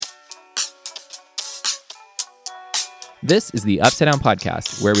This is the Upside Down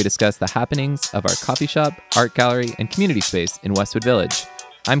Podcast, where we discuss the happenings of our coffee shop, art gallery, and community space in Westwood Village.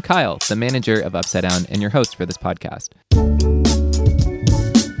 I'm Kyle, the manager of Upside Down and your host for this podcast.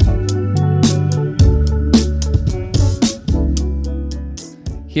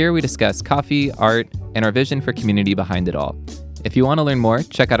 Here we discuss coffee, art, and our vision for community behind it all. If you want to learn more,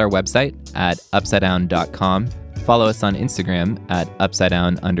 check out our website at upsidedown.com. Follow us on Instagram at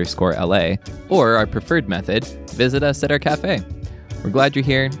upsidedown_LA, or our preferred method, visit us at our cafe. We're glad you're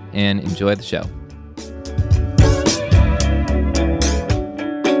here and enjoy the show.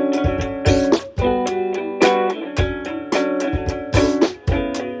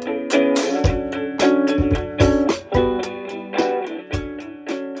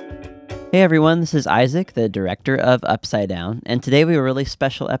 Hey everyone, this is Isaac, the director of Upside Down, and today we have a really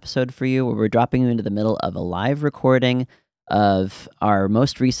special episode for you where we're dropping you into the middle of a live recording of our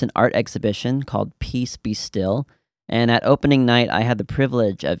most recent art exhibition called Peace Be Still. And at opening night, I had the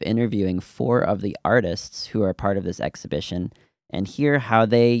privilege of interviewing 4 of the artists who are part of this exhibition and hear how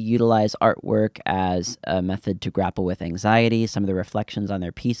they utilize artwork as a method to grapple with anxiety, some of the reflections on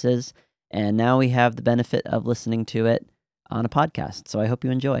their pieces, and now we have the benefit of listening to it on a podcast, so I hope you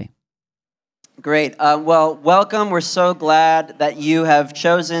enjoy. Great. Well, welcome. We're so glad that you have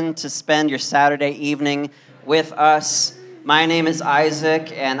chosen to spend your Saturday evening with us. My name is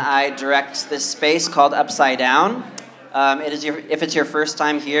Isaac, and I direct this space called Upside Down. If it's your first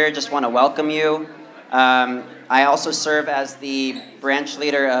time here, just want to welcome you. I also serve as the branch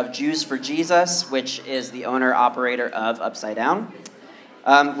leader of Jews for Jesus, which is the owner-operator of Upside Down.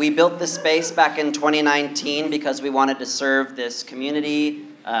 We built this space back in 2019 because we wanted to serve this community,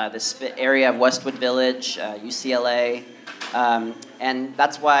 this area of Westwood Village, UCLA, and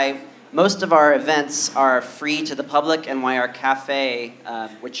that's why most of our events are free to the public and why our cafe,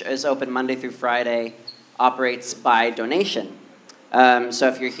 which is open Monday through Friday, operates by donation. So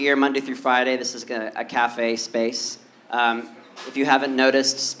if you're here Monday through Friday, this is a cafe space. If you haven't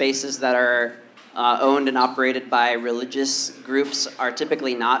noticed, spaces that are owned and operated by religious groups are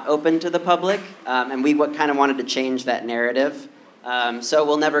typically not open to the public, and we kind of wanted to change that narrative. So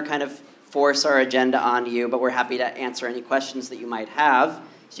we'll never kind of force our agenda on you, but we're happy to answer any questions that you might have.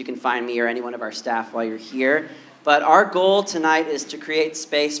 So you can find me or any one of our staff while you're here. But our goal tonight is to create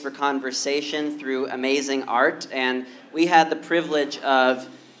space for conversation through amazing art. And we had the privilege of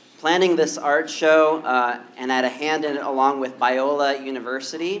planning this art show and had a hand in it along with Biola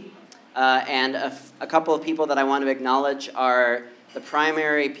University. And a couple of people that I want to acknowledge are the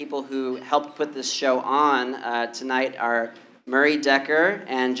primary people who helped put this show on tonight are Murray Decker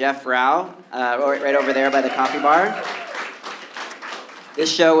and Jeff Rao, right over there by the coffee bar. This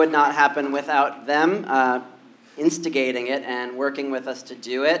show would not happen without them instigating it and working with us to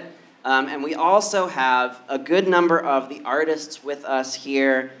do it. And we also have a good number of the artists with us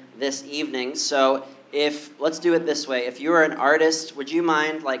here this evening. So let's do it this way. If you are an artist, would you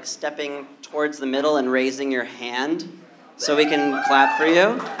mind stepping towards the middle and raising your hand so we can clap for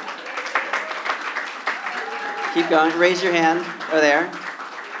you? Keep going. Raise your hand. Over there.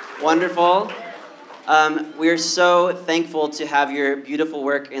 Wonderful. We're so thankful to have your beautiful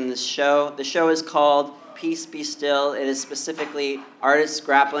work in this show. The show is called Peace Be Still. It is specifically artists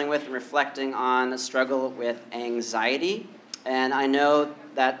grappling with and reflecting on the struggle with anxiety. And I know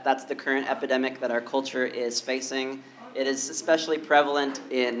that that's the current epidemic that our culture is facing. It is especially prevalent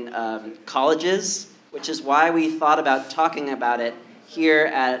in colleges, which is why we thought about talking about it here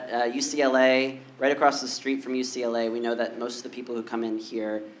at UCLA, right across the street from UCLA. We know that most of the people who come in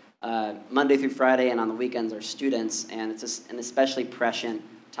here Monday through Friday and on the weekends are students, and it's an especially prescient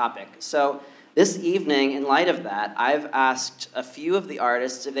topic. So this evening, in light of that, I've asked a few of the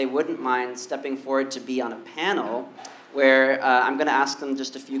artists if they wouldn't mind stepping forward to be on a panel where I'm going to ask them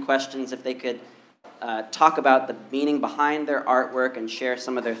just a few questions if they could talk about the meaning behind their artwork and share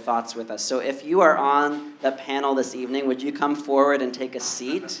some of their thoughts with us. So if you are on the panel this evening, would you come forward and take a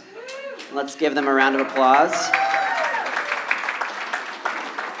seat? Let's give them a round of applause.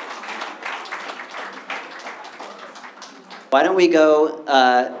 Why don't we go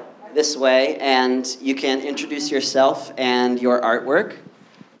this way, and you can introduce yourself and your artwork.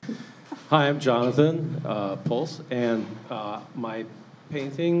 Hi, I'm Jonathan Puls, and my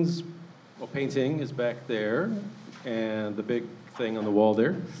painting is back there, and the big thing on the wall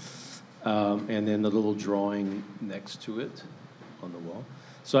there, and then the little drawing next to it on the wall.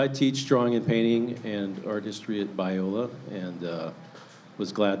 So I teach drawing and painting and art history at Biola, and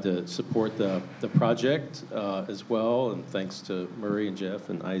was glad to support the project as well, and thanks to Murray and Jeff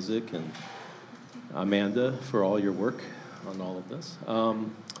and Isaac and Amanda for all your work on all of this.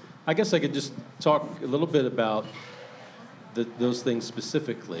 I guess I could just talk a little bit about those things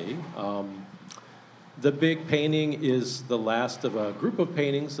specifically. The big painting is the last of a group of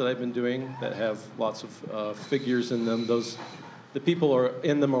paintings that I've been doing that have lots of figures in them. The people are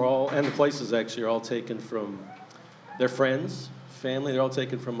in them are all, and the places actually are all taken from their friends, family. They're all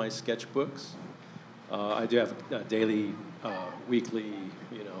taken from my sketchbooks. I do have a daily, weekly,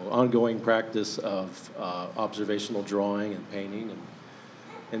 ongoing practice of observational drawing and painting,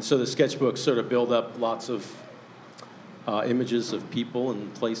 and so the sketchbooks sort of build up lots of images of people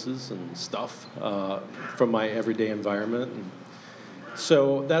and places and stuff from my everyday environment. And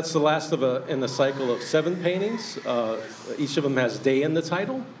so that's the last in the cycle of 7 paintings. Each of them has day in the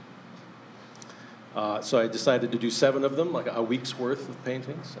title. So I decided to do 7 of them, like a week's worth of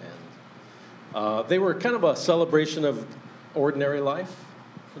paintings. And they were kind of a celebration of ordinary life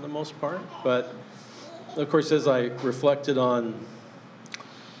for the most part. But, of course, as I reflected on,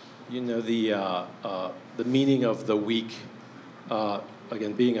 the meaning of the week,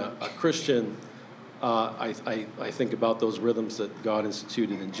 again, being a Christian, I think about those rhythms that God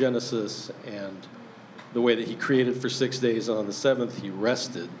instituted in Genesis and the way that he created for 6 days, and on the 7th he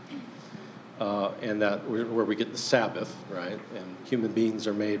rested, and that where we get the Sabbath, right? And human beings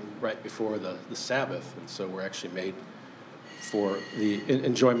are made right before the Sabbath, and so we're actually made for the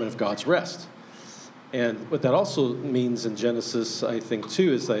enjoyment of God's rest. And what that also means in Genesis, I think,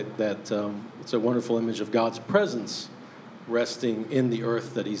 too, is that it's a wonderful image of God's presence resting in the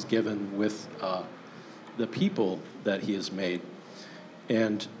earth that he's given with the people that he has made.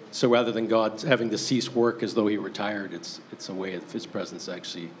 And so rather than God having to cease work as though he retired, it's a way of his presence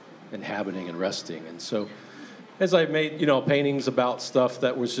actually inhabiting and resting. And so as I made, paintings about stuff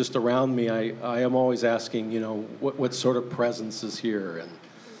that was just around me, I am always asking, what sort of presence is here,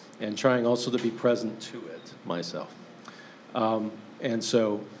 and trying also to be present to it myself. And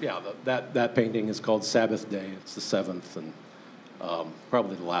so, that painting is called Sabbath Day. It's the 7th, and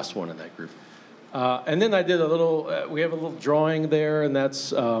probably the last one in that group. And then I did we have a little drawing there, and that's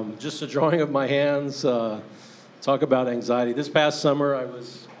just a drawing of my hands. Talk about anxiety. This past summer, I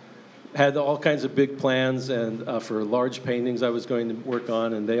had all kinds of big plans, and for large paintings I was going to work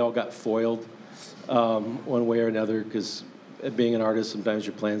on, and they all got foiled one way or another, because being an artist, sometimes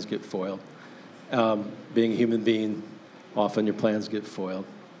your plans get foiled. Being a human being, often your plans get foiled.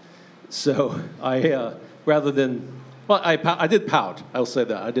 So I, I did pout. I'll say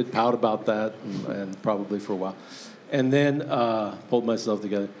that. I did pout about that, and probably for a while. And then pulled myself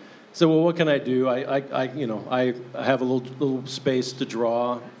together. So, well, what can I do? I have a little space to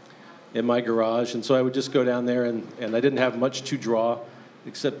draw in my garage, and so I would just go down there, and I didn't have much to draw,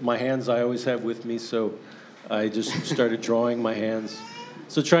 except my hands I always have with me, so I just started drawing my hands.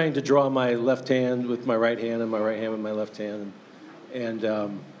 So trying to draw my left hand with my right hand and my right hand with my left hand. And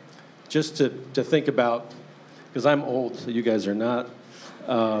just to think about, because I'm old, so you guys are not,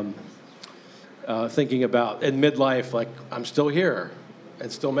 thinking about in midlife, like, I'm still here and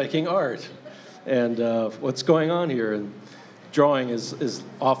still making art. And what's going on here? And drawing is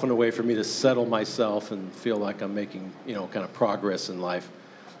often a way for me to settle myself and feel like I'm making, kind of progress in life.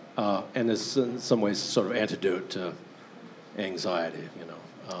 And is in some ways sort of antidote to anxiety,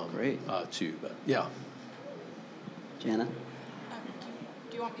 Great. Too. But yeah. Janna?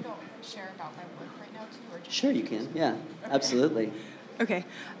 Do you want me to share about my work right now too, or just Sure, you can. Yeah, okay. Absolutely. Okay.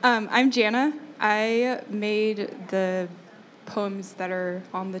 I'm Janna. I made the poems that are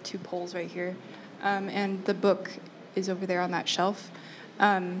on the 2 poles right here, and the book is over there on that shelf.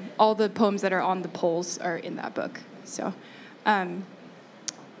 All the poems that are on the poles are in that book. So.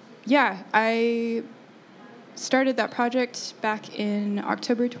 I started that project back in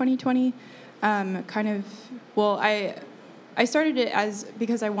October 2020. I started it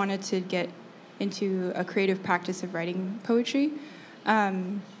because I wanted to get into a creative practice of writing poetry.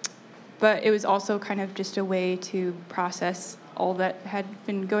 But it was also kind of just a way to process all that had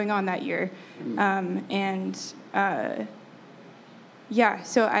been going on that year.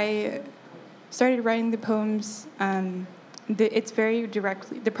 So I started writing the poems.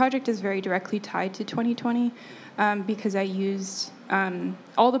 The project is very directly tied to 2020 because I used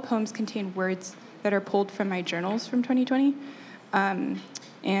all the poems contain words that are pulled from my journals from 2020,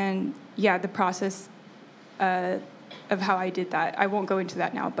 the process of how I did that. I won't go into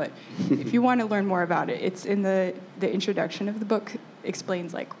that now, but if you want to learn more about it, it's in the introduction of the book.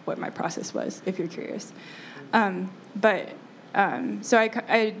 Explains like what my process was, if you're curious. So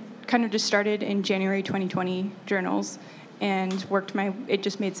I kind of just started in January 2020 journals. And it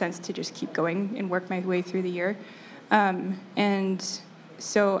just made sense to just keep going and work my way through the year. And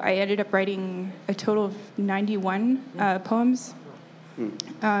so I ended up writing a total of 91 poems.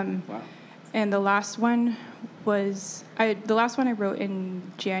 Wow. And the last one was the last one I wrote in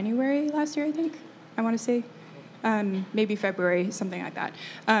January last year, I think, I want to say. Maybe February, something like that.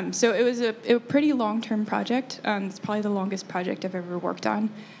 So it was a pretty long-term project. It's probably the longest project I've ever worked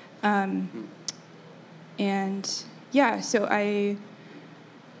on. And yeah, so I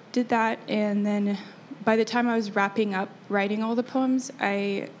did that, and then by the time I was wrapping up writing all the poems,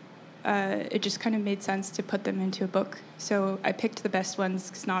 it just kind of made sense to put them into a book. So I picked the best ones,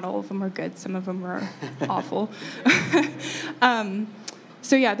 because not all of them were good. Some of them were awful.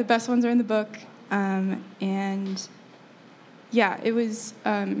 So yeah, the best ones are in the book. And yeah, it was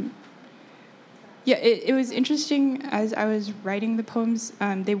it was interesting as I was writing the poems.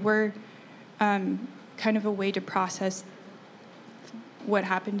 They were kind of a way to process what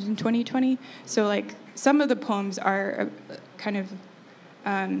happened in 2020. So like some of the poems are kind of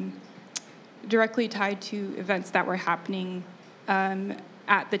directly tied to events that were happening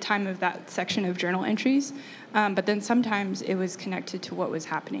at the time of that section of journal entries. But then sometimes it was connected to what was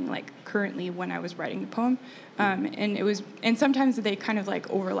happening, like currently when I was writing the poem, and sometimes they kind of like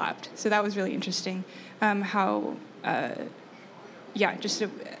overlapped. So that was really interesting. How, just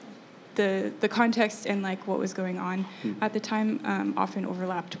the context and like what was going on at the time often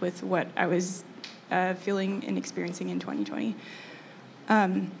overlapped with what I was feeling and experiencing in 2020.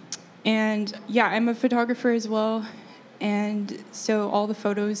 And yeah, I'm a photographer as well, and so all the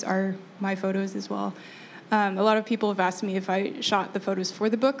photos are my photos as well. A lot of people have asked me if I shot the photos for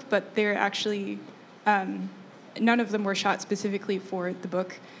the book, but they're actually, none of them were shot specifically for the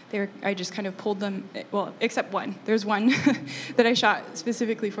book. I just kind of pulled them, well, except one. There's one that I shot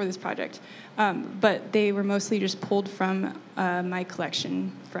specifically for this project. But they were mostly just pulled from my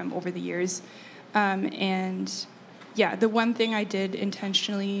collection from over the years. And yeah, the one thing I did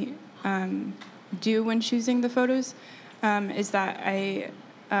intentionally do when choosing the photos is that I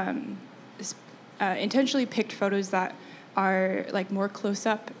intentionally picked photos that are like more close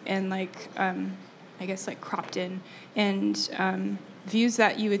up and like I guess like cropped in, and views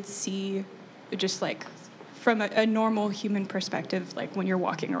that you would see just like from a normal human perspective, like when you're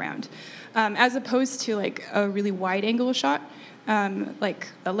walking around, as opposed to like a really wide angle shot, like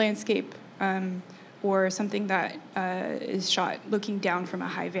a landscape or something that is shot looking down from a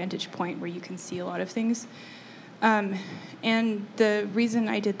high vantage point where you can see a lot of things. And the reason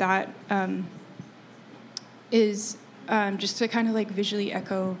I did that is just to kind of like visually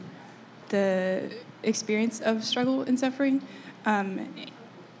echo the experience of struggle and suffering. When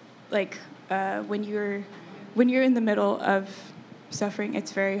you're in the middle of suffering,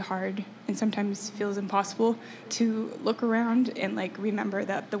 it's very hard and sometimes feels impossible to look around and like remember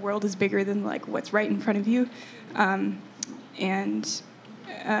that the world is bigger than like what's right in front of you, and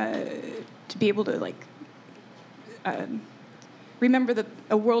to be able to like remember that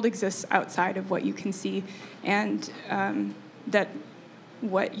a world exists outside of what you can see, and that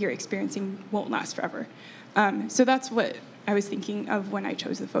what you're experiencing won't last forever. So that's what I was thinking of when I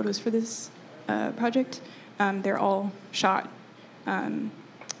chose the photos for this project. They're all shot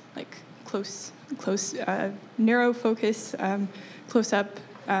like close, narrow focus, close up,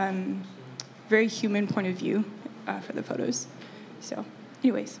 very human point of view for the photos. So,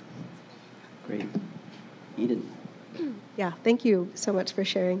 anyways. Great. Eden. Yeah, thank you so much for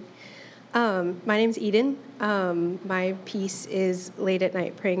sharing. My name's Eden. My piece is Late at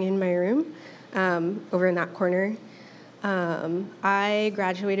Night Praying in My Room, over in that corner. I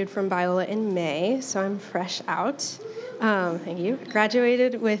graduated from Biola in May, so I'm fresh out. Thank you.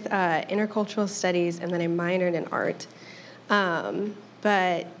 Graduated with intercultural studies, and then I minored in art.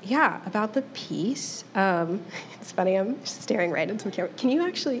 But yeah, about the piece, it's funny, I'm staring right into the camera. Can you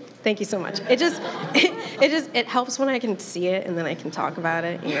actually, thank you so much. It helps when I can see it and then I can talk about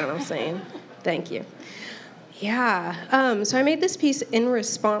it, you know what I'm saying? Thank you. Yeah, so I made this piece in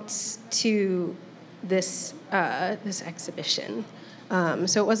response to this exhibition.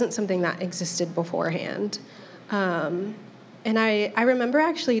 So it wasn't something that existed beforehand. And I remember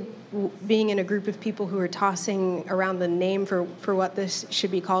actually being in a group of people who were tossing around the name for what this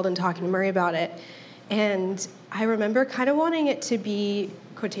should be called and talking to Murray about it. And I remember kind of wanting it to be,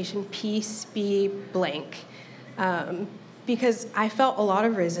 quotation, peace be blank. Because I felt a lot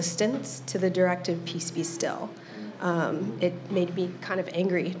of resistance to the directive, peace be still. It made me kind of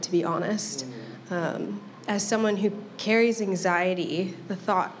angry, to be honest. As someone who carries anxiety, the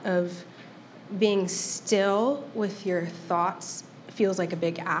thought of being still with your thoughts feels like a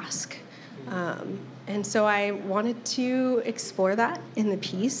big ask. And so I wanted to explore that in the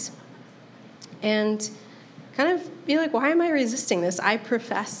piece and kind of be like, why am I resisting this? I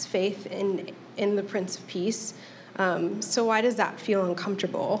profess faith in the Prince of Peace. So why does that feel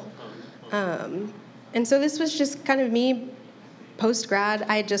uncomfortable? And so this was just kind of me post-grad.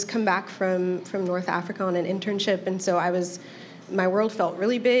 I had just come back from North Africa on an internship, and so my world felt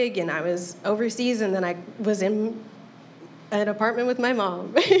really big, and I was overseas, and then I was in an apartment with my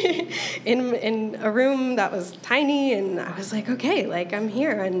mom in a room that was tiny, and I was like, okay, like I'm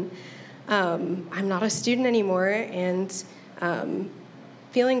here, and I'm not a student anymore, and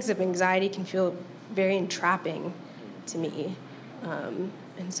feelings of anxiety can feel very entrapping to me, and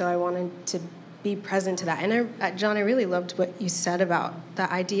so I wanted to be present to that. And John, I really loved what you said about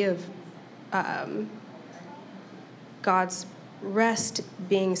the idea of God's rest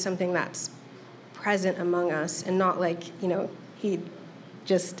being something that's present among us, and not like, he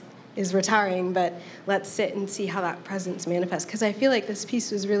just is retiring, but let's sit and see how that presence manifests. Because I feel like this piece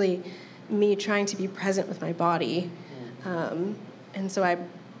was really me trying to be present with my body. And so I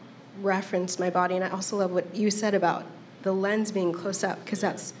referenced my body, and I also love what you said about the lens being close up, because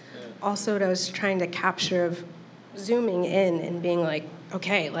that's also what I was trying to capture, of zooming in and being like,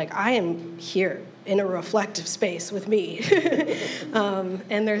 okay, like I am here in a reflective space with me.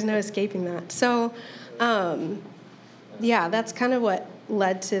 And there's no escaping that. So, that's kind of what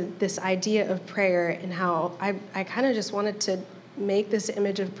led to this idea of prayer, and how I kind of just wanted to make this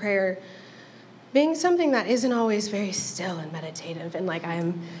image of prayer being something that isn't always very still and meditative, and like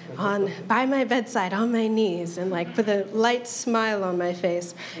I'm by my bedside on my knees and like with a light smile on my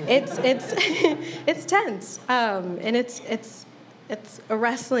face. It's it's tense, and it's a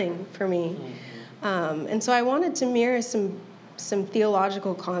wrestling for me, and so I wanted to mirror some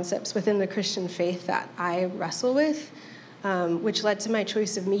theological concepts within the Christian faith that I wrestle with, which led to my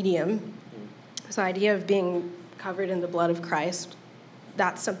choice of medium. So the idea of being covered in the blood of Christ,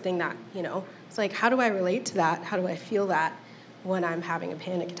 that's something that, it's like, how do I relate to that? How do I feel that when I'm having a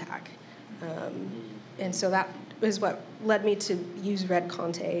panic attack? And so that is what led me to use Red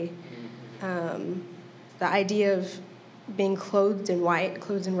Conte. The idea of being clothed in white,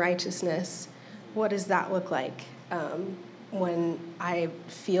 clothed in righteousness, what does that look like when I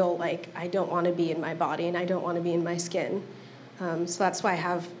feel like I don't want to be in my body and I don't want to be in my skin? So that's why I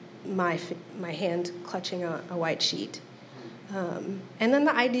have my hand clutching a white sheet. And then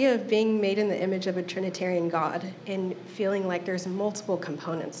the idea of being made in the image of a Trinitarian God and feeling like there's multiple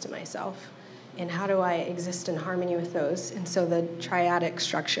components to myself, and how do I exist in harmony with those? And so the triadic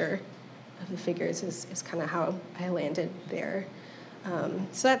structure of the figures is kind of how I landed there.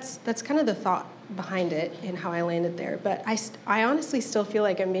 So that's kind of the thought behind it and how I landed there. But I honestly still feel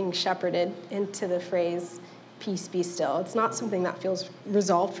like I'm being shepherded into the phrase, peace be still. It's not something that feels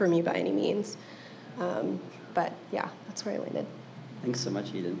resolved for me by any means. But yeah, that's where I landed. Thanks so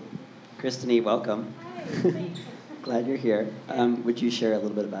much, Eden. Krystyny, welcome. Hi. Glad you're here. Would you share a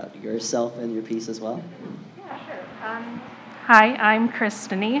little bit about yourself and your piece as well? Yeah, sure. Hi, I'm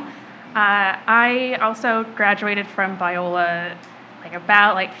Krystyny. I also graduated from Biola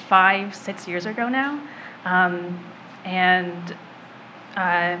about 5-6 years ago now, and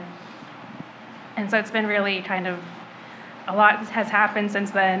so it's been really kind of a lot has happened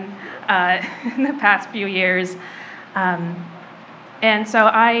since then in the past few years. And so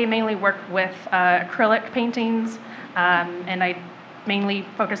I mainly work with acrylic paintings, and I mainly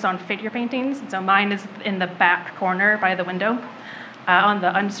focus on figure paintings. And so mine is in the back corner by the window on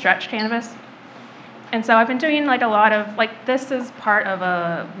the unstretched canvas. And so I've been doing a lot of, this is part of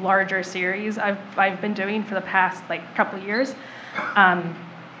a larger series I've been doing for the past couple of years. And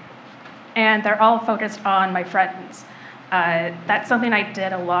they're all focused on my friends. That's something I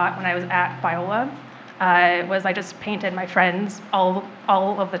did a lot when I was at Biola, was I just painted my friends all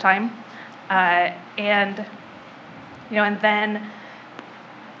of the time. And then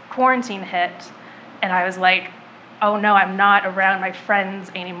quarantine hit, and I was like, oh no, I'm not around my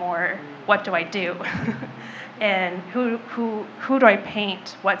friends anymore. What do I do? And who do I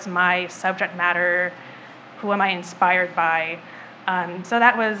paint? What's my subject matter? Who am I inspired by? So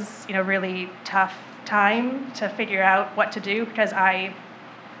that was really tough time to figure out what to do, because I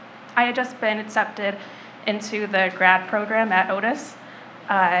had just been accepted into the grad program at Otis,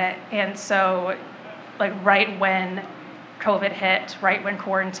 and so right when COVID hit, right when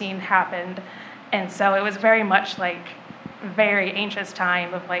quarantine happened, and so it was very much very anxious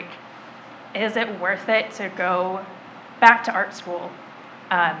time of is it worth it to go back to art school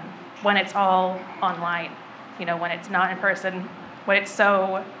when it's all online, when it's not in person, when it's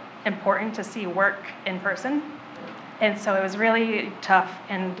so important to see work in person. And so it was really tough,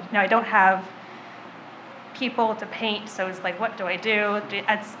 and I don't have people to paint, so it's what do I do?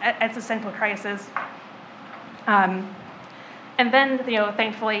 It's an existential crisis. And then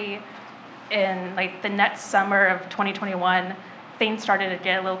thankfully in the next summer of 2021, things started to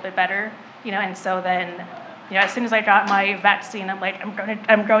get a little bit better, and so then, as soon as I got my vaccine, I'm like,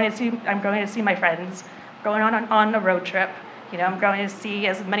 I'm going to see my friends, going on a road trip, I'm going to see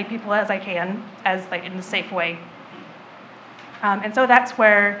as many people as I can, as like in a safe way. And so that's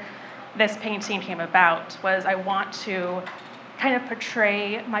where this painting came about, was I want to kind of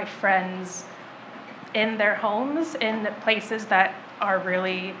portray my friends in their homes, in places that are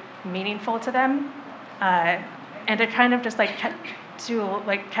really meaningful to them, and to kind of just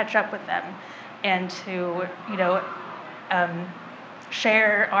catch up with them, and to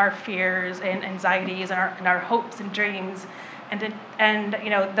share our fears and anxieties and our hopes and dreams, and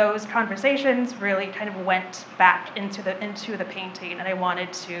those conversations really kind of went back into the painting, and I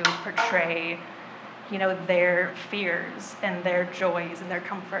wanted to portray their fears and their joys and their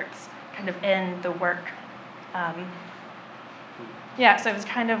comforts kind of in the work. So it was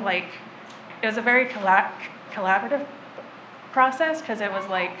kind of like, it was a very collaborative process, because it was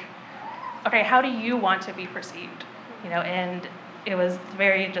like, okay, how do you want to be perceived? And it was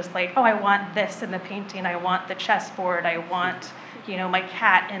very just like, oh, I want this in the painting, I want the chessboard, I want, my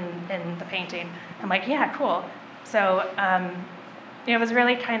cat in the painting. I'm like, yeah, cool. So it was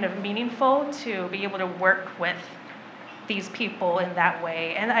really kind of meaningful to be able to work with these people in that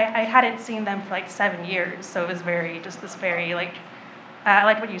way. And I hadn't seen them for like 7 years, so it was very like, I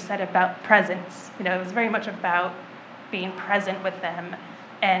like what you said about presence. It was very much about being present with them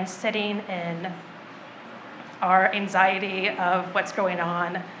and sitting in our anxiety of what's going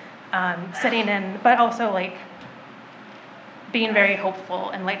on, sitting in, but also like being very hopeful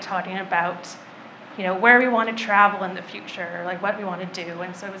and like talking about, where we want to travel in the future, like what we want to do.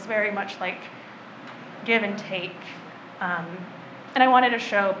 And so it was very much like give and take. And I wanted to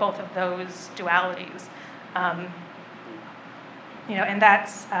show both of those dualities. And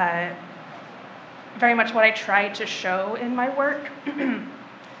that's very much what I tried to show in my work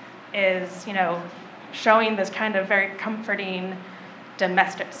is, showing this kind of very comforting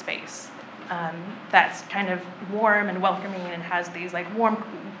domestic space that's kind of warm and welcoming and has these like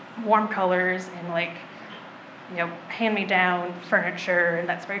warm colors and like, hand-me-down furniture, and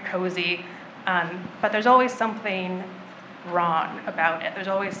that's very cozy. But there's always something wrong about it. There's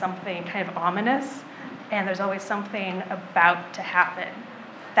always something kind of ominous, and there's always something about to happen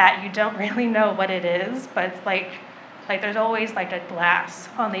that you don't really know what it is, but it's like there's always like a glass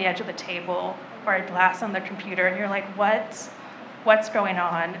on the edge of the table or a glass on the computer, and you're like, what's going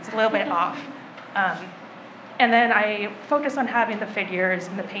on? It's a little bit off. And then I focus on having the figures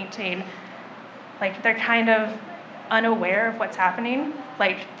in the painting, like they're kind of unaware of what's happening.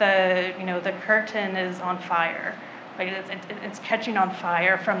 Like the curtain is on fire, like it's catching on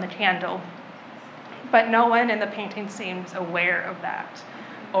fire from the candle, but no one in the painting seems aware of that,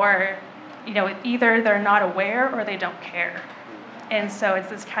 or either they're not aware or they don't care. And so it's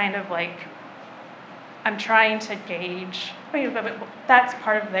this kind of like, I'm trying to gauge, but that's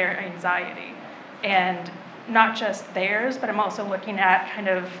part of their anxiety, and not just theirs, but I'm also looking at kind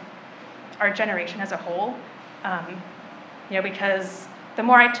of our generation as a whole, because the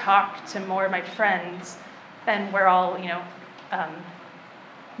more I talk to more of my friends, and we're all,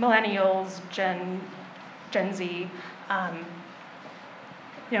 millennials, Gen Z,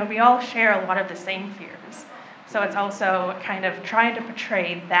 we all share a lot of the same fears. So it's also kind of trying to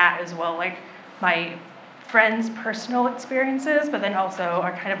portray that as well, like my friends' personal experiences, but then also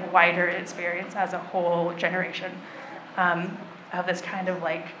our kind of wider experience as a whole generation of this kind of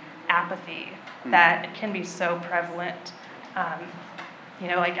like apathy that can be so prevalent.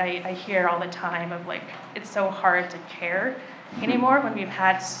 Like I hear all the time of like, it's so hard to care anymore when we've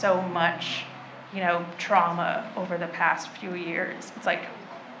had so much, trauma over the past few years. It's like,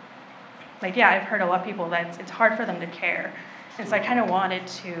 yeah, I've heard a lot of people that it's hard for them to care. And so I kind of wanted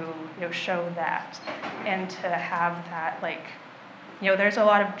to, show that, and to have that, like, there's a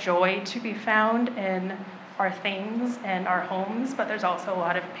lot of joy to be found in our things and our homes, but there's also a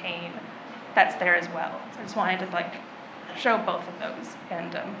lot of pain that's there as well. So I just wanted to, like, show both of those,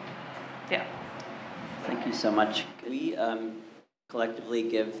 and, yeah. Thank you so much. Could we collectively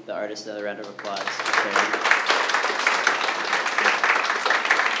give the artist a round of applause for sharing?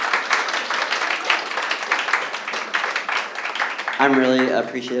 I'm really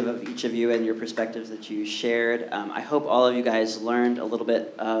appreciative of each of you and your perspectives that you shared. I hope all of you guys learned a little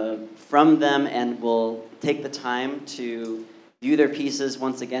bit from them and will take the time to view their pieces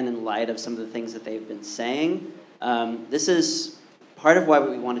once again in light of some of the things that they've been saying. This is part of why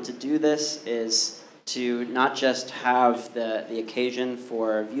we wanted to do this, is to not just have the occasion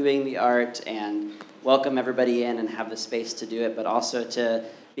for viewing the art and welcome everybody in and have the space to do it, but also to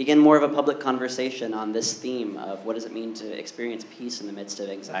begin more of a public conversation on this theme of what does it mean to experience peace in the midst of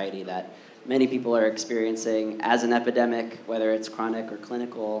anxiety that many people are experiencing as an epidemic, whether it's chronic or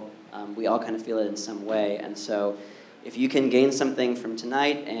clinical. We all kind of feel it in some way. And so if you can gain something from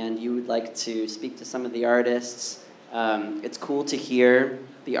tonight and you would like to speak to some of the artists, it's cool to hear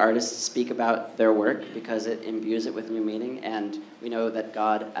the artists speak about their work because it imbues it with new meaning. And we know that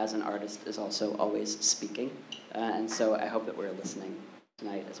God, as an artist, is also always speaking. And so I hope that we're listening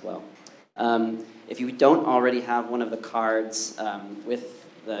tonight as well. If you don't already have one of the cards with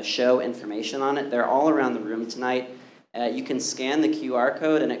the show information on it, they're all around the room tonight. You can scan the QR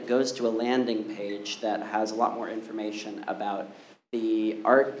code and it goes to a landing page that has a lot more information about the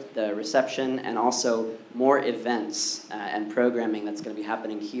art, the reception, and also more events and programming that's going to be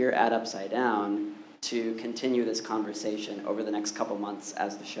happening here at Upside Down to continue this conversation over the next couple months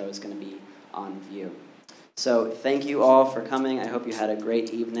as the show is going to be on view. So thank you all for coming. I hope you had a great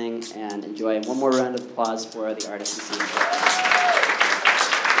evening and enjoy. And one more round of applause for the artists this evening.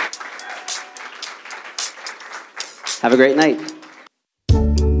 Have a great night.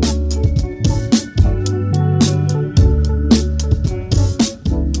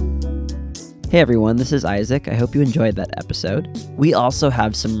 Hey everyone, this is Isaac. I hope you enjoyed that episode. We also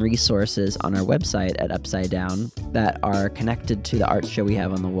have some resources on our website at Upside Down that are connected to the art show we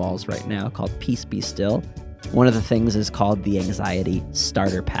have on the walls right now called Peace Be Still. One of the things is called the Anxiety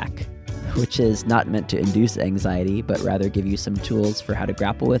Starter Pack, which is not meant to induce anxiety, but rather give you some tools for how to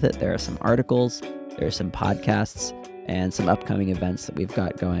grapple with it. There are some articles, there are some podcasts, and some upcoming events that we've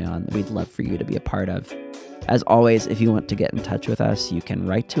got going on that we'd love for you to be a part of. As always, if you want to get in touch with us, you can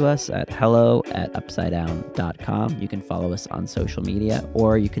write to us at hello@upsidedown.com. You can follow us on social media,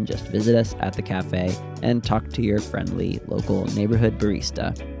 or you can just visit us at the cafe and talk to your friendly local neighborhood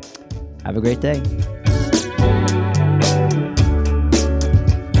barista. Have a great day.